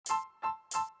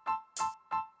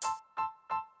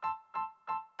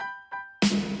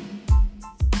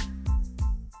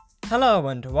Hello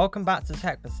and welcome back to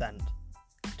Tech%.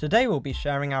 Today we'll be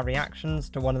sharing our reactions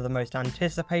to one of the most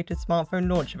anticipated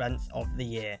smartphone launch events of the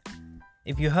year.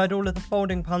 If you heard all of the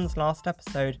folding puns last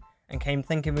episode and came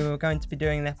thinking we were going to be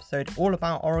doing an episode all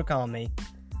about origami,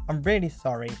 I'm really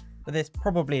sorry, but this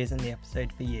probably isn't the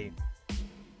episode for you.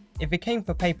 If it came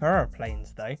for paper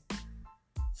aeroplanes though,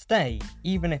 stay,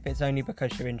 even if it's only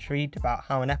because you're intrigued about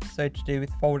how an episode to do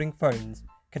with folding phones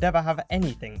could ever have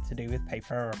anything to do with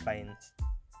paper aeroplanes.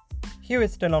 Hugh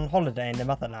is still on holiday in the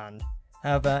motherland,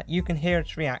 however you can hear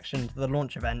its reaction to the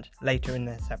launch event later in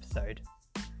this episode.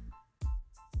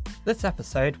 This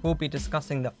episode we'll be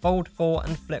discussing the Fold 4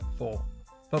 and Flip 4,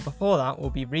 but before that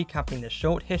we'll be recapping the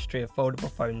short history of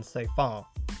foldable phones so far.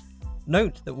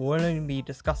 Note that we'll only be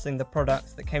discussing the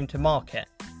products that came to market,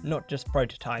 not just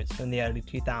prototypes from the early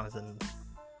 2000s.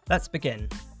 Let's begin.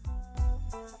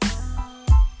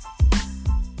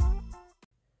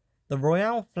 The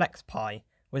Royale FlexPi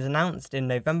was announced in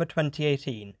November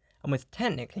 2018 and was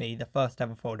technically the first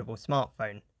ever foldable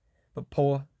smartphone, but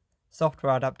poor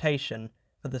software adaptation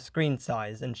for the screen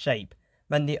size and shape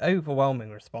meant the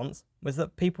overwhelming response was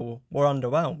that people were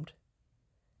underwhelmed.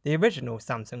 The original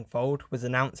Samsung Fold was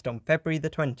announced on February the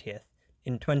 20th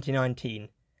in 2019,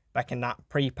 back in that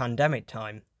pre-pandemic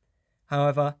time.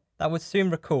 However, that was soon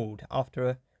recalled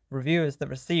after reviewers that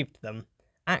received them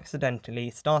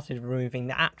accidentally started removing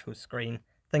the actual screen,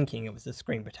 thinking it was a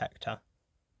screen protector.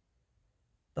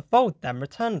 The Fold then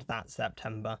returned that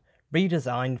September,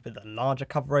 redesigned with a larger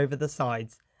cover over the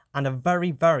sides and a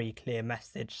very clear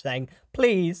message saying,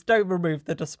 "Please don't remove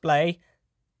the display."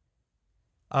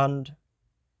 And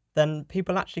then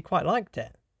people actually quite liked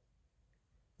it.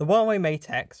 The Huawei Mate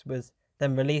X was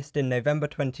then released in November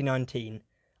 2019,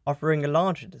 offering a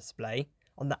larger display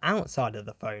on the outside of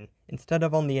the phone instead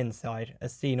of on the inside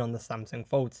as seen on the Samsung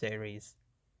Fold series.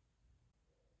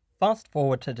 Fast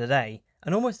forward to today,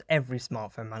 and almost every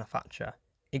smartphone manufacturer,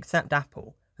 except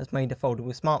Apple, has made a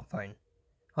foldable smartphone.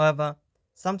 However,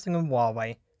 Samsung and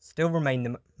Huawei still remain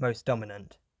the most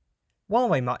dominant.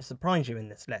 Huawei might surprise you in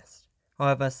this list,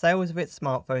 however sales of its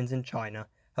smartphones in China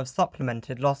have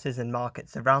supplemented losses in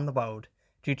markets around the world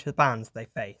due to the bans they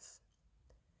face.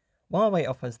 Huawei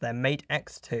offers their Mate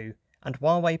X2 and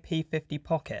Huawei P50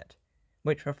 Pocket,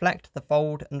 which reflect the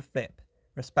Fold and Flip,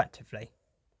 respectively.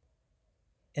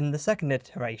 In the second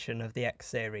iteration of the X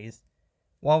series,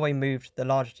 Huawei moved the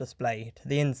larger display to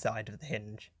the inside of the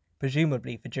hinge,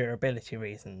 presumably for durability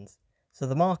reasons, so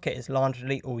the market is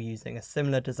largely all using a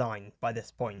similar design by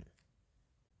this point.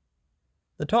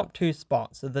 The top two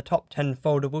spots of the top 10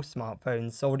 foldable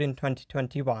smartphones sold in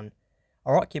 2021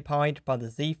 are occupied by the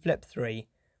Z Flip 3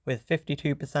 with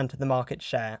 52% of the market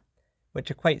share, which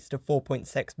equates to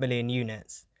 4.6 million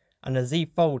units, and a Z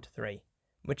Fold 3,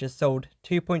 which has sold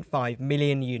 2.5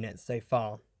 million units so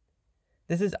far.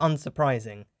 This is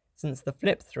unsurprising, since the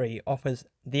Flip 3 offers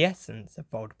the essence of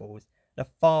foldables at a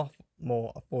far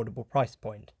more affordable price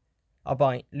point,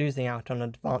 albeit losing out on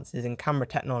advances in camera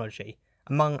technology,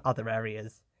 among other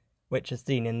areas, which is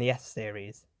seen in the S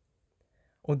series.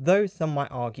 Although some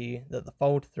might argue that the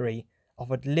Fold 3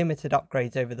 offered limited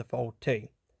upgrades over the Fold 2,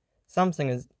 Samsung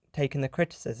has taken the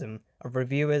criticism of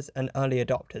reviewers and early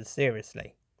adopters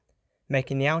seriously,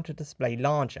 making the outer display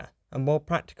larger and more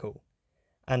practical,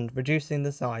 and reducing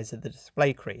the size of the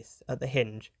display crease at the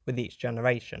hinge with each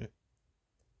generation.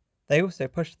 They also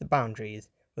pushed the boundaries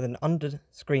with an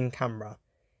under-screen camera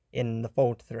in the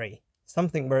Fold 3,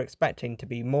 something we're expecting to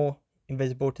be more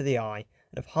invisible to the eye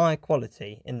and of higher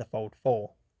quality in the Fold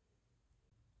 4.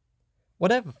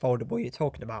 Whatever foldable you're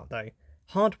talking about though,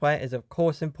 hardware is of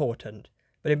course important,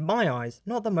 but in my eyes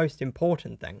not the most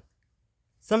important thing.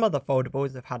 Some other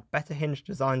foldables have had better hinge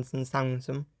designs than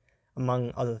Samsung,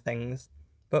 among other things,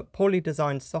 but poorly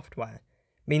designed software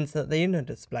means that the inner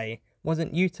display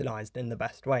wasn't utilised in the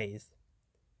best ways.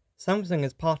 Samsung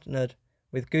has partnered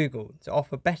with Google to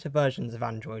offer better versions of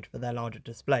Android for their larger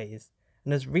displays,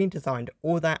 and has redesigned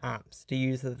all their apps to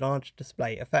use the large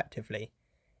display effectively,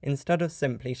 instead of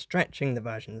simply stretching the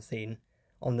version seen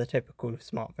on the typical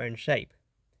smartphone shape.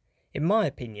 In my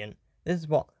opinion, this is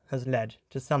what has led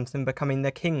to Samsung becoming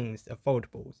the kings of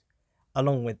foldables,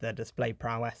 along with their display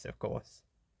prowess of course.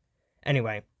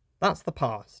 Anyway, that's the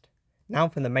past. Now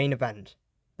for the main event,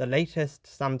 the latest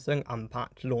Samsung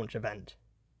Unpacked launch event.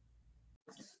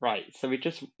 Right, so we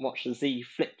just watched the Z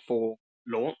Flip 4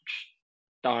 launch,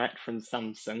 direct from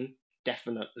Samsung,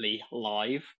 definitely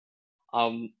live.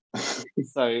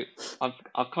 So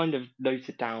I've kind of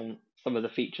noted down some of the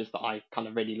features that I kind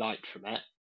of really liked from it.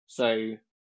 So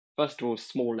first of all,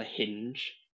 smaller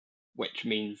hinge, which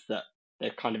means that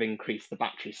they've kind of increased the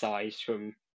battery size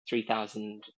from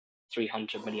 3000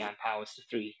 300 milliamp hours to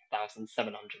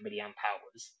 3,700 milliamp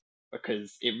hours,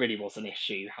 because it really was an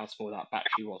issue how small that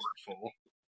battery was before.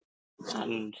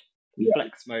 And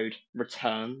Flex mode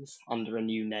returns under a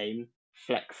new name,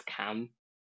 Flex Cam.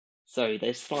 So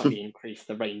they've slightly increased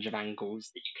the range of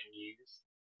angles that you can use,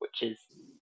 which is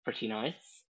pretty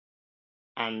nice.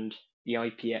 And the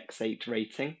IPX8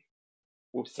 rating,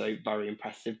 also very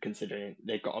impressive considering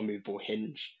they've got a movable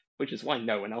hinge, which is why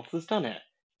no one else has done it.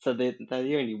 So they're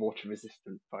the only water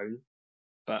resistant phone.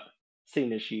 But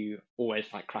seeing as you always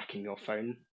like cracking your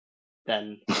phone,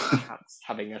 then perhaps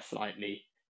having a slightly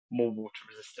more water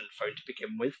resistant phone to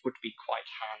begin with would be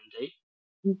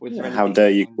quite handy. How dare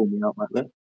you call me out like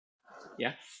that?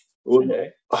 Yes. Well,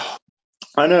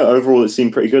 I know overall it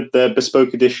seemed pretty good. The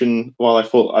bespoke edition, while I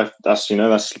thought that's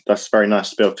very nice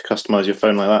to be able to customize your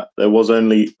phone like that. There was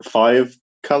only 5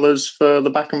 colors for the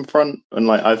back and front, and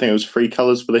I think it was 3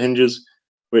 colors for the hinges,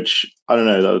 which I don't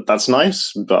know. That's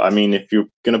nice, but I mean,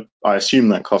 I assume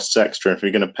that costs extra. If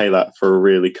you're gonna pay that for a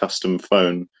really custom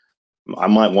phone, I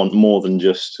might want more than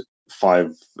just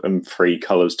 5 and 3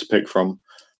 colors to pick from.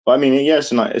 But I mean, yeah,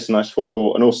 it's a nice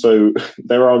thought, and also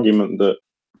their argument that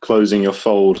closing your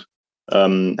fold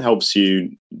helps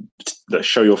you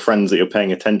show your friends that you're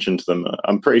paying attention to them.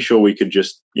 I'm pretty sure we could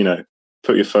just,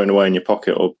 put your phone away in your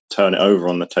pocket or turn it over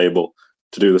on the table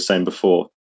to do the same before.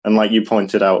 And like you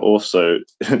pointed out, also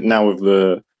now with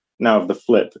the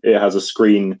Flip, it has a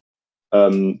screen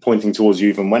pointing towards you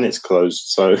even when it's closed,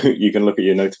 so you can look at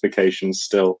your notifications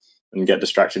still and get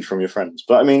distracted from your friends.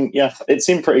 But I mean, yeah, it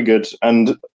seemed pretty good,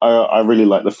 and I really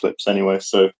like the Flips anyway,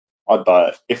 so I'd buy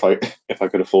it if I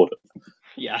could afford it.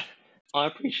 Yeah, I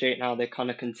appreciate now they've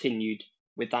kind of continued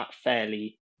with that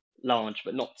fairly large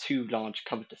but not too large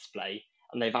cover display,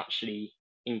 and they've actually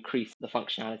increased the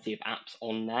functionality of apps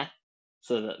on there,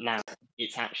 so that now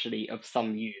it's actually of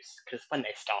some use. Because when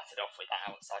they started off with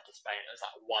that outside display and it was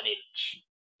at 1 inch,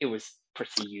 it was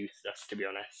pretty useless, to be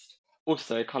honest.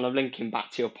 Also, kind of linking back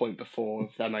to your point before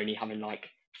of them only having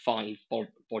 5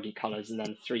 body colours and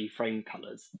then 3 frame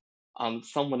colours,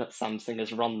 someone at Samsung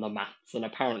has run the maths, and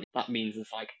apparently that means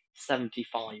there's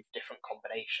 75 different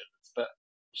combinations, but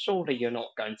surely you're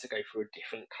not going to go for a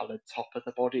different coloured top of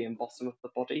the body and bottom of the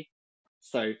body.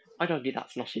 So I'd argue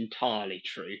that's not entirely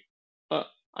true, but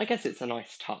I guess it's a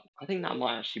nice touch. I think that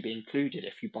might actually be included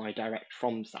if you buy direct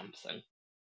from Samsung.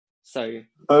 So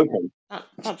okay,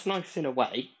 that's nice in a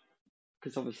way,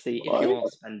 because obviously if you are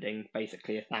spending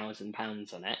basically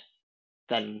 £1,000 on it,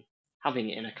 then having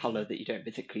it in a colour that you don't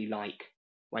particularly like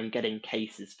when getting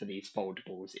cases for these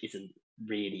foldables isn't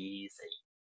really easy.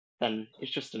 Then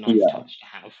it's just a nice touch to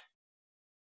have.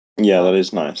 Yeah, that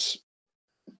is nice.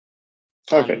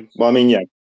 Okay, well, I mean, yeah,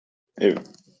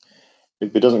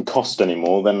 if it doesn't cost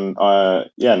anymore, then I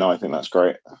think that's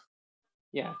great.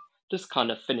 Yeah, just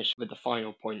kind of finish with the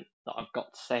final point that I've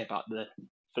got to say about the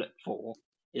Flip 4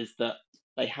 is that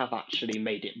they have actually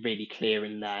made it really clear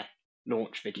in their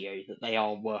launch video that they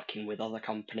are working with other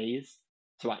companies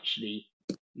to actually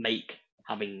make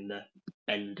having the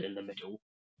bend in the middle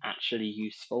actually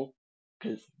useful,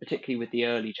 because particularly with the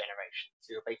early generations,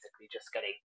 you were basically just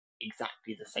getting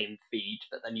exactly the same feed,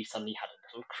 but then you suddenly had a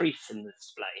little crease in the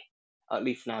display. At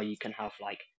least now you can have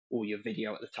all your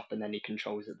video at the top and then your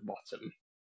controls at the bottom.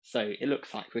 So it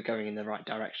looks like we're going in the right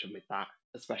direction with that,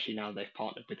 especially now they've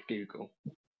partnered with Google.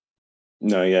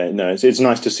 It's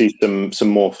nice to see some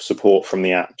more support from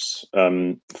the apps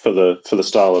for the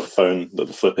style of phone that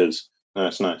the Flip is. No,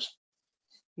 it's nice.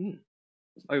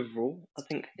 Overall, I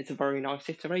think it's a very nice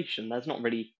iteration. There's not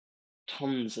really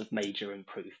tons of major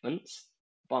improvements,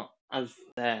 but as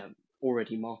they're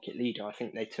already market leader, I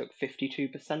think they took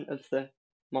 52% of the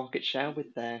market share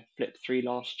with their Flip 3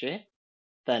 last year.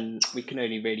 Then we can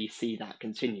only really see that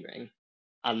continuing,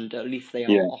 and at least they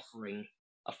are offering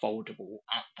a foldable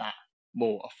at that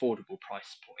more affordable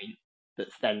price point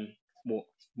that's then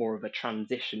more of a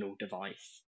transitional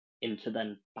device into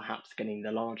then perhaps getting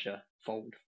the larger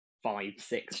Fold 5,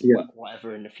 6,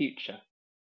 whatever in the future.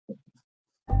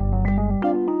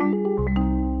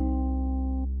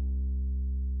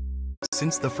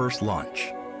 Since the first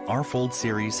launch, our Fold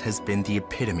series has been the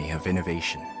epitome of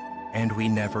innovation, and we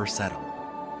never settle.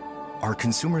 Our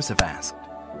consumers have asked,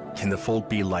 can the Fold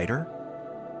be lighter?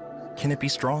 Can it be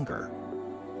stronger?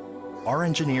 Our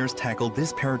engineers tackled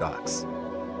this paradox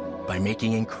by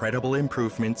making incredible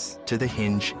improvements to the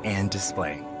hinge and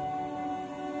display.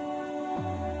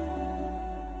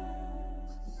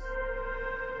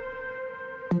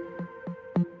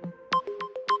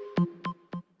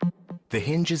 The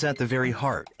hinge is at the very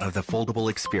heart of the foldable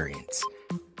experience,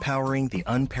 powering the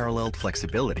unparalleled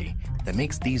flexibility that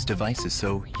makes these devices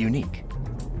so unique.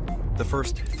 The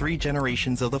first 3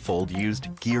 generations of the Fold used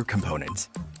gear components,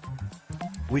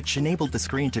 which enabled the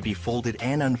screen to be folded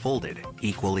and unfolded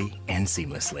equally and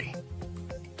seamlessly.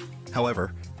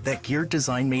 However, that geared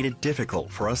design made it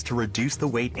difficult for us to reduce the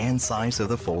weight and size of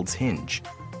the Fold's hinge.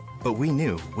 But we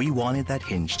knew we wanted that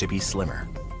hinge to be slimmer.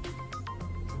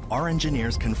 Our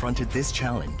engineers confronted this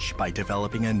challenge by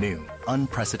developing a new,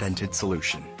 unprecedented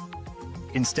solution.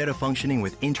 Instead of functioning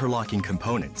with interlocking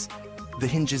components, the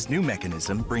hinge's new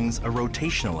mechanism brings a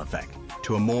rotational effect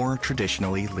to a more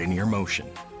traditionally linear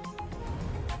motion.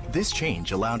 This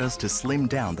change allowed us to slim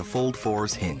down the Fold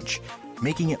 4's hinge,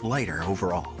 making it lighter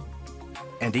overall.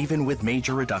 And even with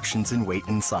major reductions in weight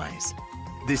and size,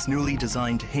 this newly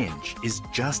designed hinge is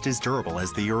just as durable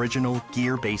as the original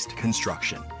gear-based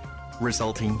construction,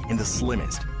 resulting in the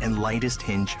slimmest and lightest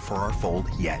hinge for our Fold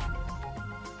yet.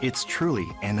 It's truly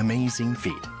an amazing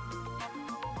feat.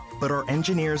 But our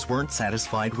engineers weren't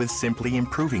satisfied with simply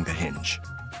improving the hinge.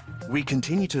 We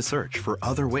continue to search for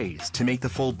other ways to make the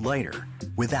Fold lighter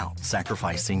without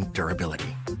sacrificing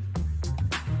durability.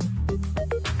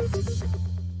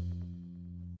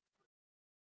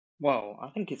 Well, I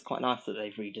think it's quite nice that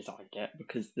they've redesigned it,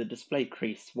 because the display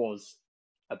crease was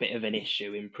a bit of an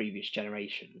issue in previous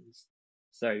generations.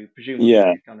 So presumably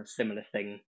they've done a similar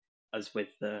thing as with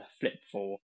the Flip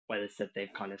 4, where they said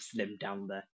they've kind of slimmed down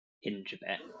the hinge a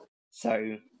bit.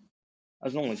 So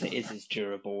as long as it is as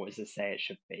durable as they say it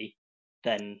should be,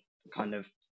 then kind of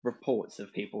reports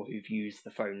of people who've used the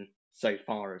phone so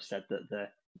far have said that the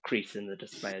crease in the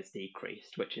display has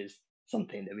decreased, which is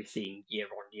something that we've seen year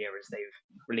on year as they've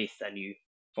released their new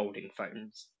folding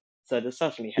phones. So they're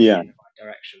certainly heading in the right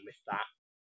direction with that.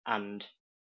 And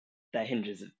their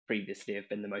hinges previously have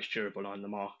been the most durable on the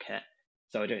market.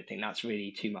 So I don't think that's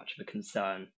really too much of a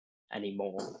concern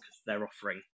anymore, because they're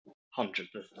offering hundreds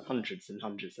and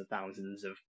hundreds of thousands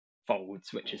of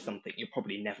folds, which is something you're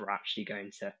probably never actually going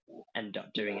to end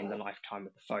up doing in the lifetime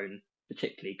of the phone,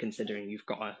 particularly considering you've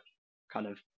got a kind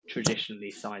of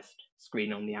traditionally sized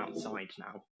screen on the outside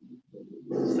now.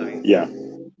 So yeah,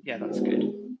 that's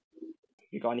good.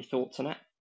 You got any thoughts on it?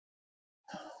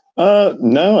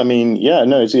 No, I mean,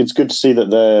 it's good to see that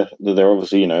they're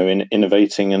obviously,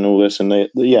 innovating and all this, and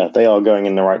they are going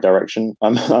in the right direction.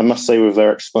 I must say, with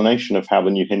their explanation of how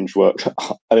the new hinge worked,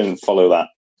 I didn't follow that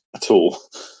at all.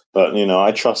 But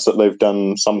I trust that they've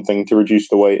done something to reduce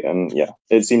the weight, and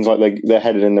it seems like they're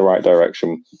headed in the right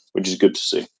direction, which is good to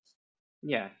see.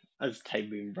 Yeah, as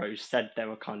Taemoon Rose said, they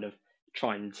were kind of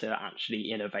trying to actually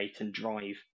innovate and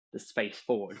drive the space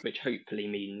forward, which hopefully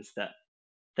means that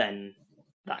then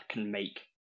that can make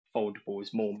foldables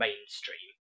more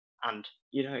mainstream. And,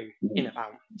 in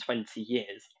about 20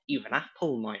 years, even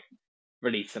Apple might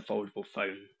release a foldable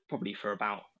phone, probably for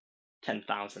about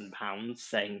 £10,000,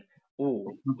 saying,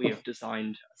 "Oh, we have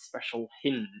designed a special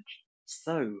hinge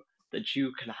so that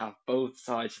you can have both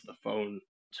sides of the phone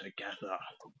together.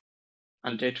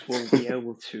 And it will be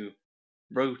able to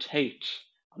rotate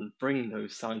and bring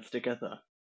those sides together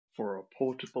for a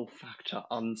portable factor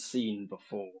unseen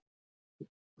before."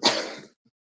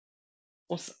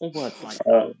 Or words like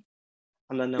that.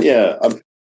 And then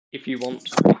if you want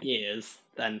ears,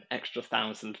 then extra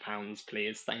 £1,000,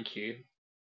 please. Thank you.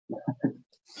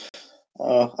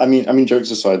 I mean,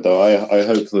 jokes aside, though, I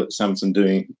hope that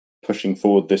Samsung pushing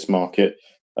forward this market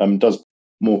does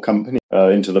more company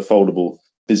into the foldable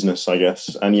business, I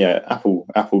guess. And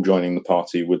Apple joining the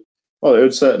party it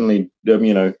would certainly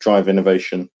drive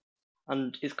innovation.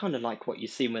 And it's kind of like what you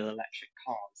see with electric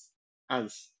cars.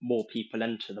 As more people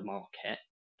enter the market,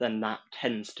 then that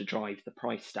tends to drive the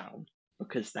price down,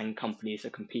 because then companies are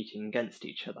competing against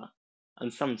each other. And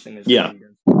Samsung has kind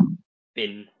of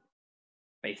been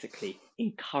basically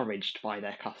encouraged by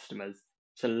their customers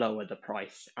to lower the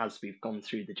price as we've gone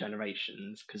through the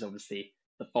generations, because obviously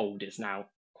the Fold is now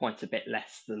quite a bit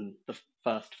less than the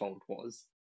first Fold was,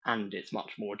 and it's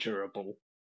much more durable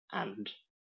and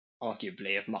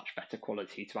arguably of much better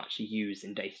quality to actually use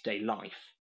in day-to-day life.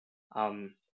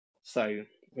 So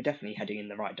we're definitely heading in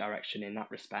the right direction in that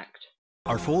respect.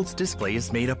 Our Fold's display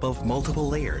is made up of multiple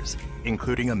layers,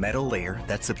 including a metal layer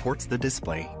that supports the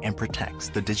display and protects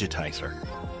the digitizer.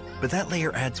 But that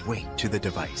layer adds weight to the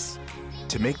device.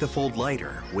 To make the Fold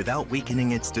lighter without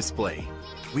weakening its display,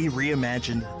 we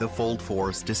reimagined the Fold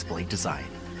 4's display design.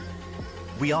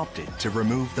 We opted to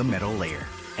remove the metal layer,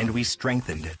 and we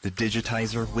strengthened the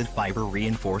digitizer with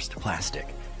fiber-reinforced plastic,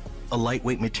 a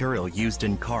lightweight material used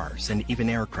in cars and even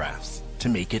aircrafts, to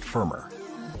make it firmer.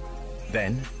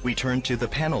 Then, we turned to the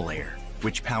panel layer,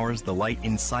 which powers the light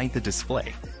inside the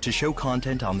display to show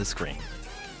content on the screen.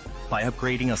 By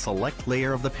upgrading a select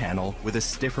layer of the panel with a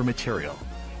stiffer material,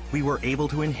 we were able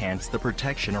to enhance the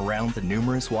protection around the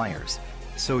numerous wires,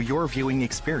 so your viewing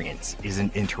experience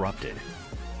isn't interrupted.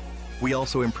 We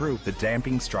also improved the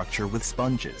damping structure with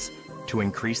sponges to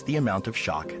increase the amount of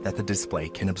shock that the display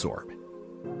can absorb.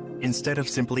 Instead of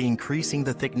simply increasing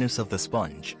the thickness of the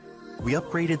sponge, we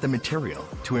upgraded the material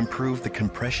to improve the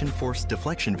compression force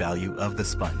deflection value of the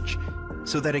sponge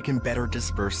so that it can better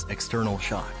disperse external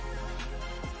shock.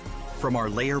 From our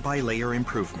layer-by-layer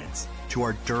improvements to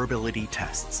our durability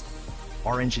tests,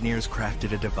 our engineers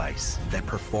crafted a device that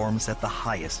performs at the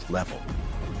highest level.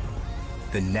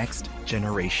 The next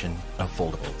generation of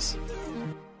foldables.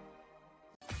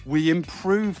 We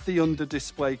improved the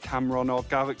under-display camera on our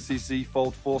Galaxy Z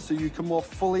Fold 4 so you can more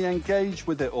fully engage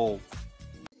with it all.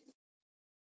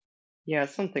 Yeah,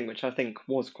 something which I think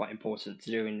was quite important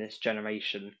to do in this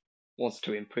generation was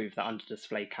to improve the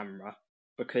under-display camera,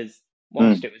 because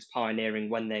whilst it was pioneering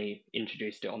when they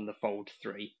introduced it on the Fold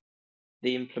 3,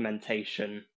 the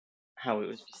implementation, how it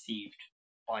was perceived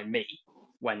by me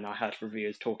when I heard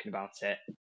reviewers talking about it,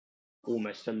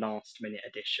 almost a last-minute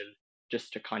addition,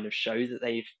 just to kind of show that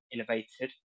they've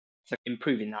innovated. So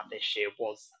improving that this year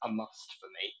was a must for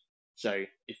me. So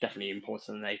it's definitely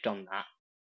important that they've done that.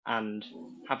 And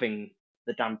having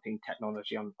the damping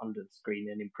technology under the screen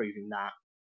and improving that,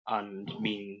 and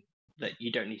meaning that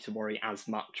you don't need to worry as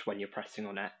much when you're pressing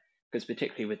on it, because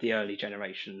particularly with the early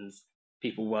generations,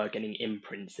 people were getting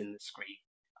imprints in the screen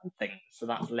and things, so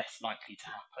that's less likely to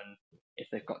happen if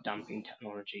they've got damping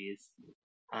technologies.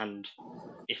 And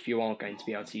if you are going to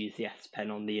be able to use the S Pen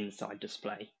on the inside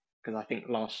display, because I think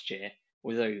last year,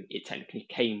 although it technically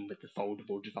came with the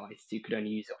foldable device, you could only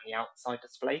use it on the outside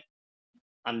display.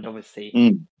 And obviously,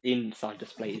 the inside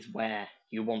display is where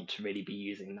you want to really be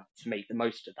using that to make the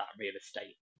most of that real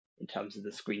estate in terms of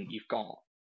the screen you've got.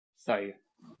 So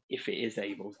if it is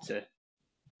able to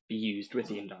be used with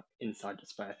the inside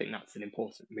display, I think that's an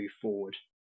important move forward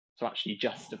to actually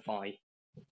justify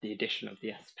the addition of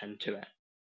the S Pen to it.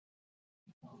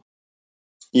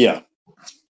 Yeah.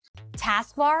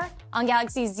 Taskbar on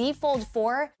Galaxy Z Fold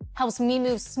 4 helps me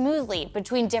move smoothly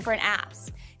between different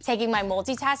apps, taking my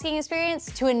multitasking experience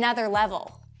to another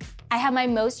level. I have my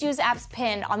most used apps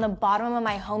pinned on the bottom of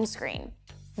my home screen.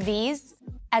 These,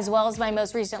 as well as my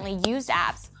most recently used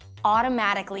apps,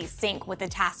 automatically sync with the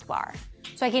taskbar,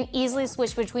 so I can easily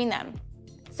switch between them.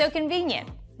 So convenient,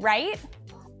 right?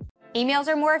 Emails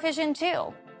are more efficient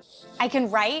too. I can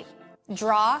write,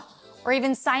 draw, or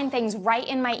even sign things right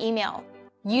in my email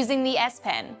using the S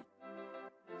Pen.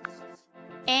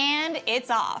 And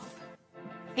it's off.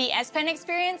 The S Pen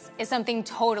experience is something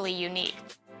totally unique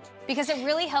because it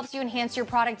really helps you enhance your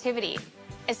productivity,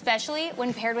 especially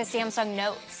when paired with Samsung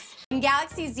Notes. And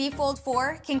Galaxy Z Fold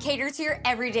 4 can cater to your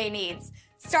everyday needs,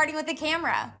 starting with the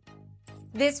camera.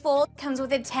 This fold comes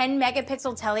with a 10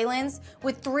 megapixel telelens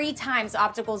with 3 times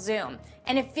optical zoom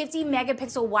and a 50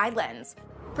 megapixel wide lens,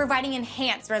 providing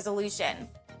enhanced resolution.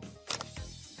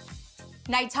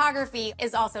 Nightography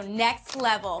is also next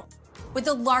level, with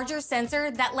a larger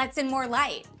sensor that lets in more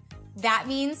light. That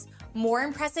means more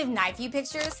impressive night view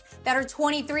pictures that are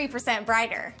 23%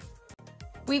 brighter.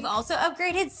 We've also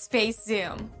upgraded space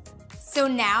zoom. So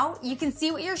now you can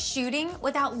see what you're shooting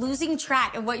without losing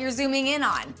track of what you're zooming in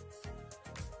on.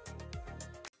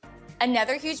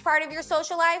 Another huge part of your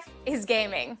social life is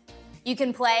gaming. You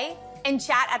can play and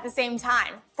chat at the same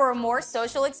time for a more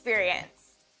social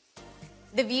experience.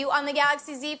 The view on the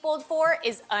Galaxy Z Fold 4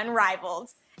 is unrivaled,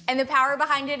 and the power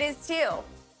behind it is too.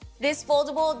 This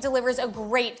foldable delivers a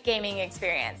great gaming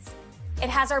experience. It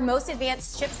has our most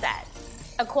advanced chipset,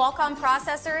 a Qualcomm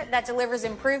processor that delivers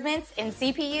improvements in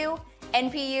CPU,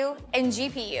 NPU, and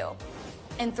GPU.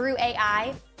 And through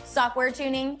AI, software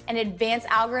tuning, and advanced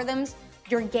algorithms,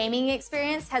 your gaming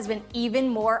experience has been even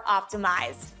more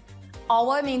optimized, all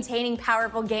while maintaining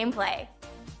powerful gameplay.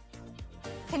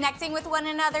 Connecting with one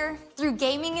another through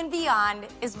gaming and beyond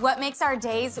is what makes our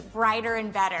days brighter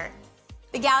and better.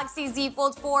 The Galaxy Z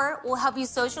Fold 4 will help you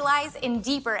socialize in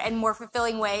deeper and more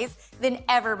fulfilling ways than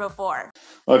ever before.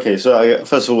 Okay, so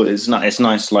first of all, it's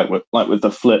nice, like with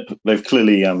the Flip, they've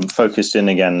clearly focused in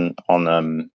again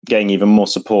on getting even more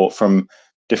support from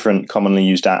different commonly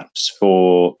used apps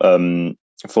for the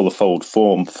Fold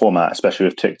format, especially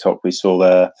with TikTok. We saw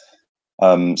there.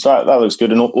 So that looks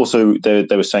good, and also they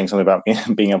were saying something about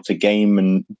being able to game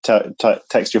and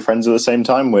text your friends at the same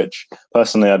time, which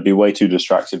personally I'd be way too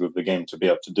distracted with the game to be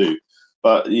able to do.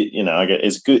 But I get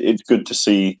it's good to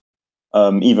see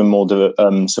even more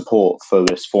support for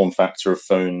this form factor of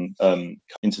phone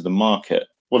into the market.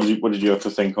 What did you have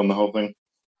to think on the whole thing?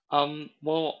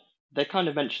 Well, they kind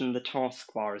of mentioned the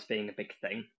taskbar as being a big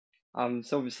thing,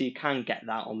 So obviously you can get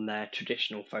that on their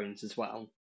traditional phones as well,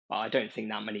 but I don't think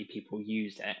that many people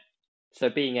use it. So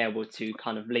being able to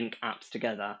kind of link apps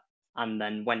together, and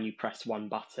then when you press one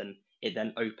button, it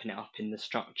then open it up in the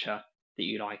structure that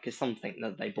you like, is something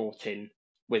that they brought in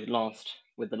with the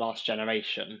last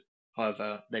generation.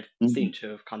 However, they've seemed to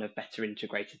have kind of better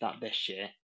integrated that this year,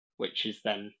 which is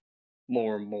then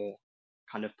more and more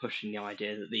kind of pushing the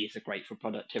idea that these are great for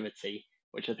productivity,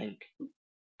 which I think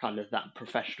kind of that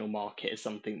professional market is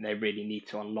something they really need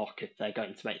to unlock if they're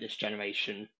going to make this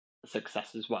generation a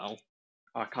success as well.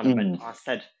 I I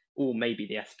said, oh, maybe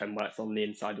the S Pen works on the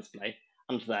inside display,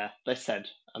 and there they said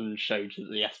and showed that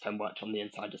the S Pen worked on the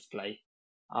inside display.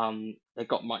 They've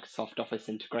got Microsoft Office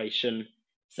integration,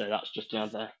 so that's just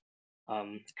another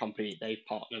company they've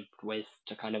partnered with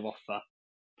to kind of offer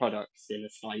products in a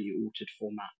slightly altered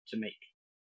format to make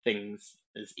things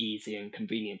as easy and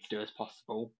convenient to do as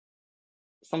possible.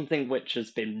 Something which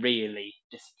has been really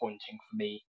disappointing for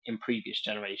me in previous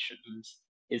generations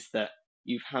is that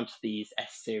you've had these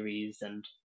S series and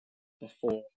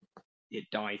before it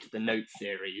died, the Note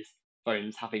series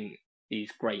phones having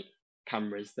these great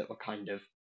cameras that were kind of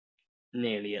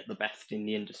nearly at the best in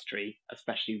the industry,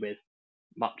 especially with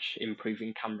much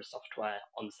improving camera software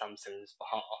on Samsung's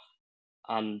behalf.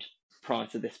 And prior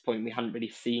to this point, we hadn't really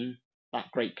seen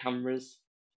that great cameras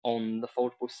on the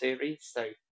foldable series. So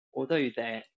although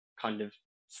they're kind of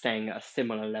staying at a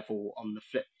similar level on the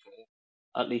Flip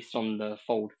 4, at least on the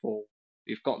Fold 4,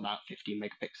 we've got that 50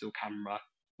 megapixel camera.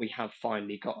 We have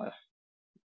finally got a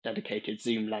dedicated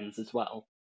zoom lens as well.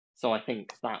 So I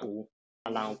think that will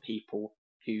allow people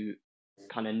who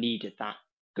kind of needed that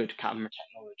good camera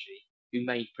technology, who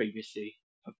may previously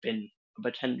have been a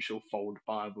potential fold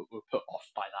buyer but were put off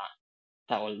by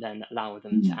that, that will then allow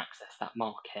them to access that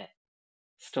market.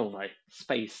 Still though,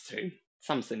 Space 2,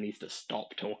 Samsung needs to stop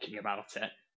talking about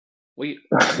it.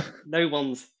 No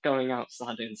one's going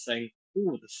outside and saying,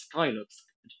 oh, the sky looks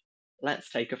good,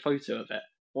 let's take a photo of it.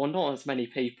 Well, not as many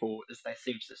people as they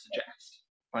seem to suggest.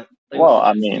 Right? They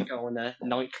to go on a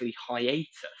nightly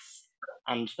hiatus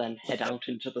and then head out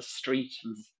into the street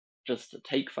and just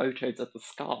take photos of the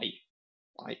sky.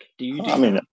 Like, do you do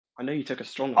that? I know you took a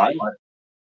strong view.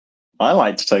 I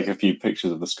like to take a few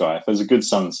pictures of the sky. If there's a good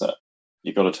sunset,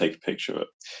 you've got to take a picture of it.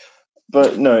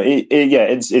 But no,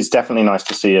 it's definitely nice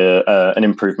to see an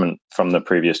improvement from the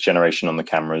previous generation on the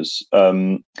cameras.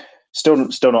 Still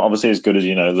not obviously as good as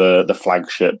the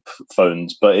flagship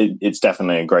phones, but it's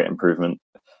definitely a great improvement.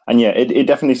 And yeah, it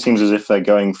definitely seems as if they're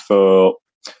going for,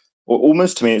 or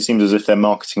almost to me, it seems as if they're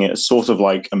marketing it as sort of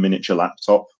like a miniature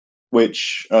laptop,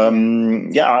 which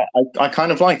I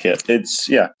kind of like it.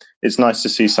 It's nice to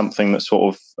see something that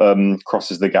sort of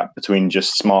crosses the gap between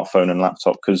just smartphone and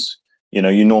laptop, because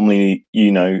you normally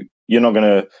you're not going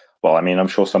to. Well, I mean, I'm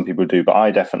sure some people do, but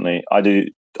I do.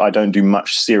 I don't do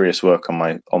much serious work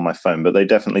on my phone, but they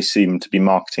definitely seem to be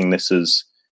marketing this as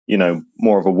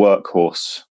more of a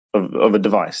workhorse of a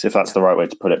device, if that's the right way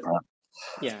to put it, perhaps.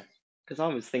 Yeah, because I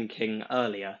was thinking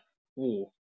earlier,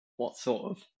 what sort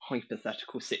of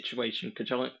hypothetical situation could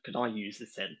I use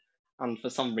this in? And for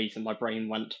some reason, my brain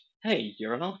went, hey,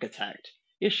 you're an architect.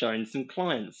 You're showing some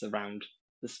clients around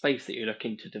the space that you're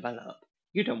looking to develop.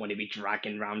 You don't want to be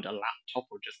dragging around a laptop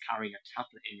or just carrying a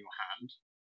tablet in your hand.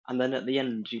 And then at the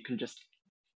end, you can just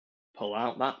pull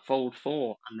out that Fold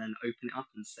 4 and then open it up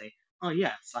and say, oh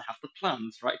yes, I have the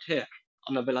plans right here.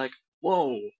 And I'll be like,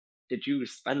 whoa, did you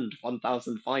spend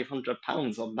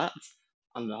 £1,500 on that?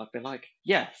 And I'll be like,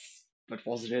 yes, but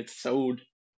wasn't it so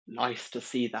nice to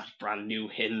see that brand new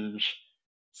hinge?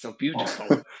 So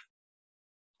beautiful.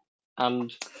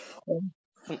 And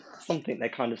something they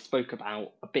kind of spoke about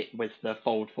a bit with the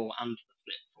Fold 4 and the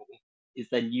Flip 4 is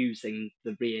then using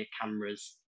the rear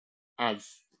cameras as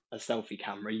a selfie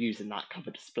camera, using that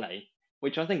cover display,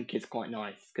 which I think is quite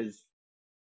nice, because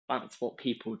that's what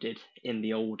people did in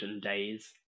the olden days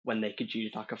when they could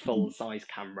use like a full-size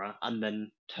camera and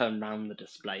then turn around the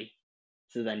display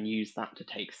to then use that to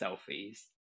take selfies.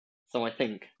 So I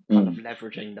think kind of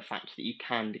leveraging the fact that you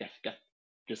can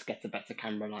just get a better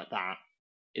camera like that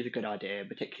is a good idea,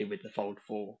 particularly with the Fold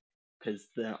 4, because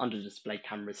the under-display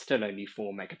camera is still only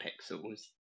 4 megapixels.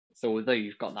 So although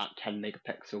you've got that 10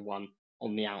 megapixel one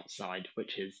on the outside,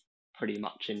 which is pretty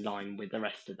much in line with the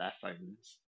rest of their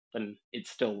phones, then it's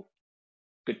still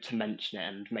good to mention it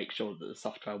and make sure that the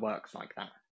software works like that.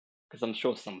 Because I'm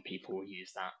sure some people will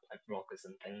use that, like vloggers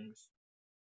and things.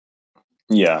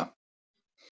 Yeah.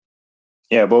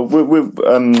 Yeah, well, we're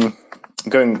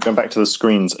going back to the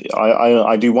screens.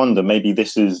 I do wonder, maybe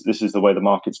this is the way the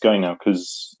market's going now,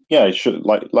 because it should,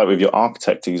 like with your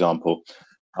architect example,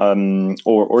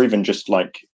 or even just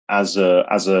like as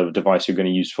a device you're going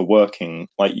to use for working.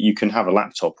 Like you can have a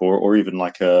laptop or even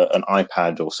like an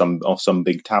iPad or some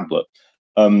big tablet.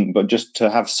 But just to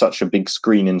have such a big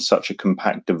screen in such a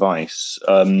compact device,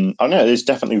 I don't know, it's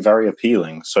definitely very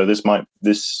appealing. So this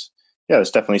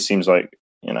definitely seems like,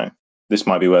 this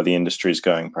might be where the industry is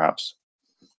going, perhaps.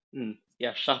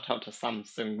 Yeah, shout out to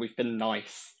Samsung. We've been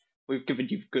nice. We've given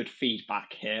you good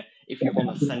feedback here. If you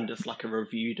want to send us like a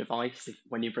review device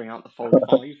when you bring out the Fold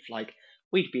 5, like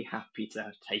we'd be happy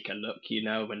to take a look,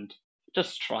 and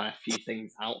just try a few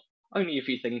things out. Only if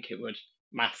you think it would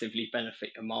massively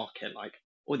benefit your market. Like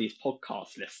all these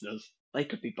podcast listeners, they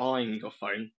could be buying your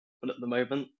phone, but at the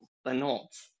moment they're not.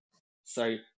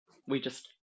 So we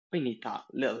need that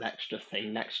little extra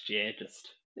thing next year, just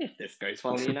if this goes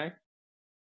well,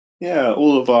 Yeah,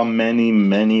 all of our many,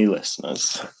 many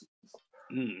listeners.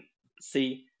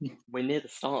 See, we're near the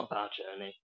start of our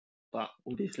journey, but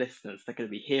all these listeners, they're going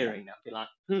to be hearing that, be like,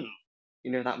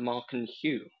 that Mark and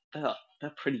Hugh, they're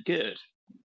pretty good.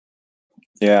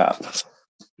 Yeah.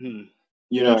 Content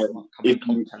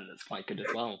that's quite good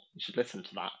as well. You should listen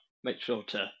to that. Make sure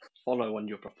to follow on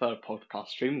your preferred podcast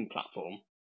streaming platform.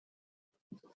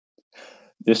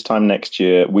 This time next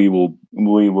year, we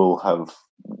will have,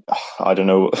 I don't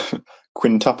know,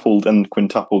 quintupled and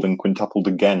quintupled and quintupled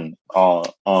again our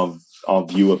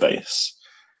viewer base,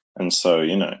 and so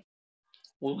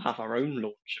we'll have our own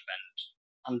launch event,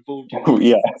 and we'll do what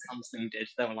Samsung did.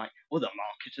 They were like, "Well, the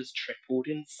market has tripled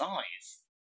in size,"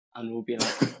 and we'll be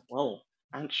like, "Well,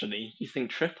 actually, you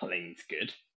think tripling's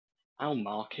good? Our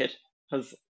market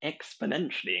has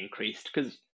exponentially increased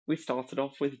because we started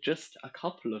off with just a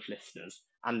couple of listeners,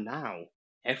 and now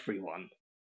everyone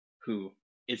who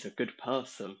is a good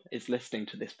person is listening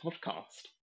to this podcast.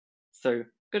 So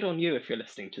good on you if you're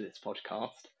listening to this podcast.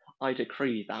 I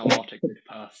decree thou art a good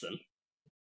person."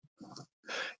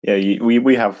 Yeah,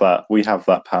 we have that. We have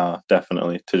that power,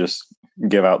 definitely, to just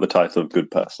give out the title of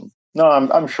good person. No,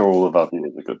 I'm sure all of our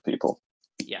viewers are good people.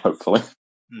 Yes. Hopefully.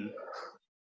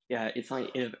 Yeah, it's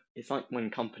like when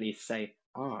companies say,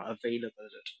 available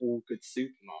at all good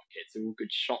supermarkets, all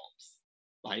good shops.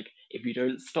 Like, if you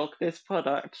don't stock this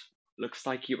product, looks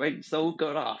like you ain't so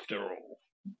good after all.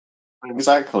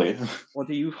 Exactly. What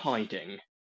are you hiding?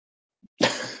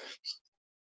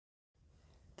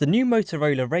 The new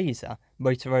Motorola Razr,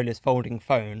 Motorola's folding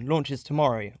phone, launches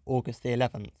tomorrow, August the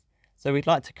 11th. So we'd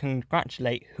like to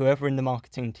congratulate whoever in the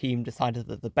marketing team decided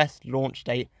that the best launch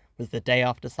date was the day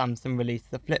after Samsung released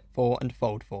the Flip 4 and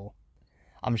Fold 4.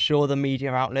 I'm sure the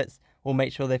media outlets will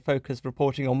make sure they focus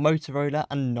reporting on Motorola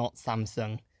and not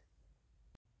Samsung.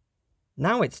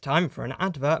 Now it's time for an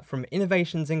advert from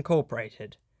Innovations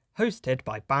Incorporated, hosted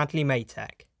by Badley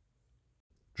Maytech.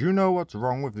 Do you know what's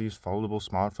wrong with these foldable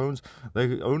smartphones?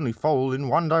 They only fold in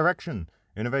one direction.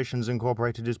 Innovations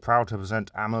Incorporated is proud to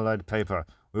present AMOLED paper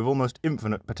with almost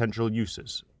infinite potential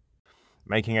uses.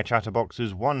 Making a chatterbox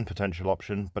is one potential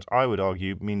option, but I would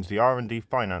argue means the R&D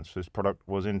finance for this product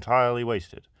was entirely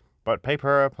wasted. But paper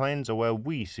airplanes are where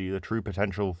we see the true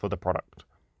potential for the product.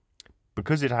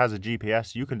 Because it has a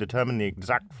GPS, you can determine the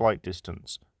exact flight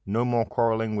distance. No more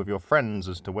quarrelling with your friends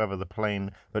as to whether the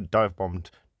plane that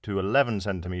dive-bombed to 11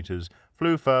 centimeters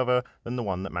flew further than the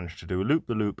one that managed to do a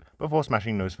loop-the-loop before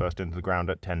smashing nose first into the ground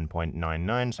at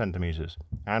 10.99 centimeters.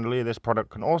 Handily, this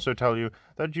product can also tell you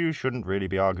that you shouldn't really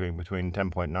be arguing between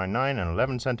 10.99 and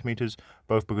 11 centimeters,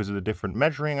 both because of the different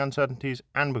measuring uncertainties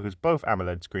and because both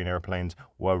AMOLED screen airplanes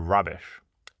were rubbish.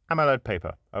 AMOLED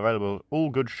paper, available at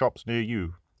all good shops near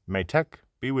you. May tech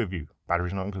be with you.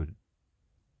 Batteries not included.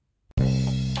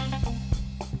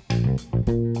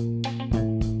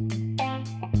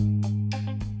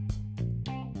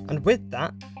 And with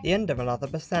that, the end of another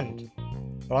percent.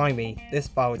 Blimey, this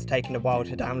file has taken a while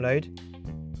to download.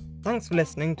 Thanks for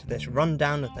listening to this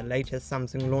rundown of the latest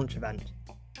Samsung launch event.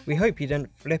 We hope you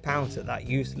didn't flip out at that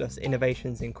useless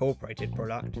Innovations Incorporated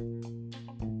product.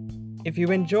 If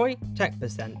you enjoy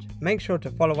Tech%, make sure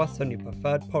to follow us on your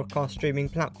preferred podcast streaming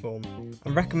platform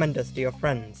and recommend us to your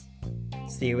friends.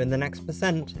 See you in the next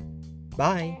percent.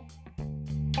 Bye!